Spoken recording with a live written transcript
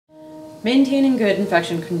Maintaining good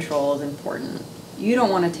infection control is important. You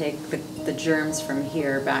don't want to take the germs from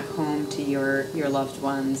here back home to your loved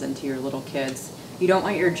ones and to your little kids. You don't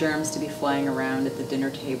want your germs to be flying around at the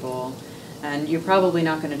dinner table, and you're probably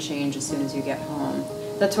not going to change as soon as you get home.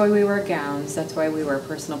 That's why we wear gowns, that's why we wear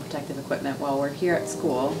personal protective equipment while we're here at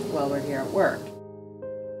school, while we're here at work.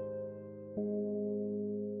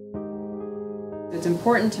 It's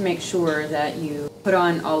important to make sure that you put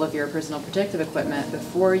on all of your personal protective equipment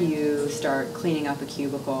before you start cleaning up a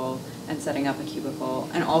cubicle and setting up a cubicle,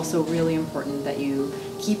 and also really important that you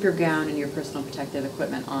keep your gown and your personal protective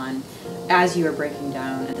equipment on as you are breaking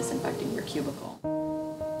down and disinfecting your cubicle.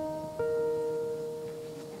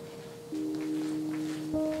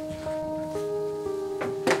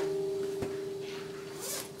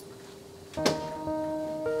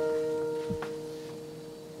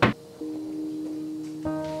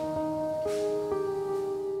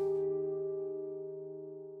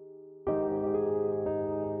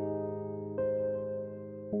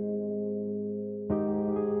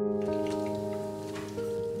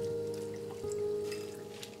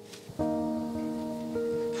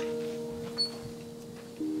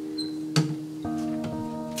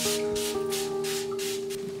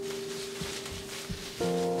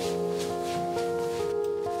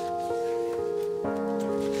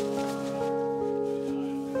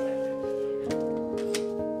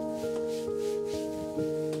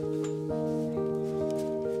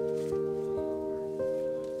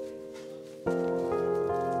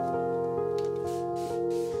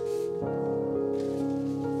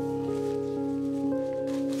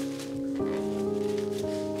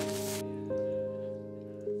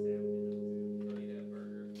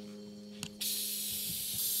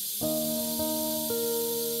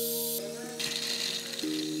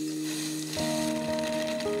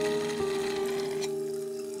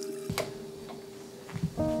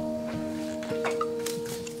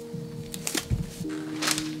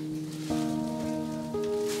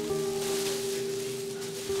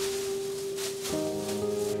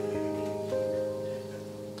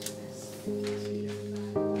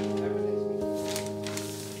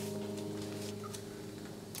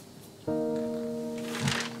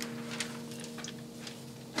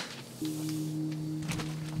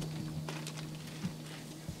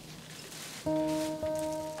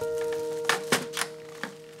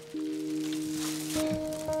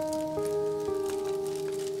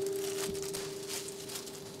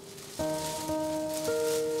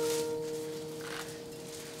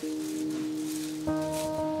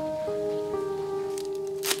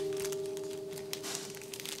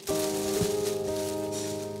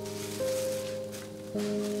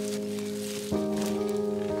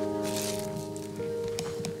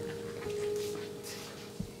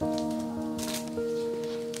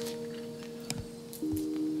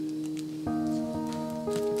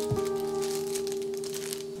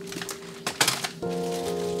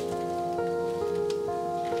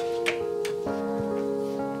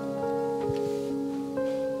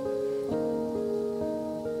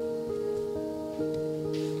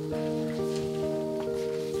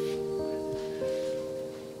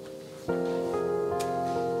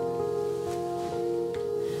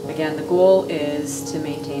 Again, the goal is to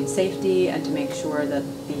maintain safety and to make sure that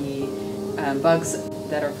the bugs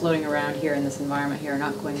that are floating around here in this environment here are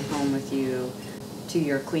not going home with you to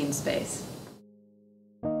your clean space.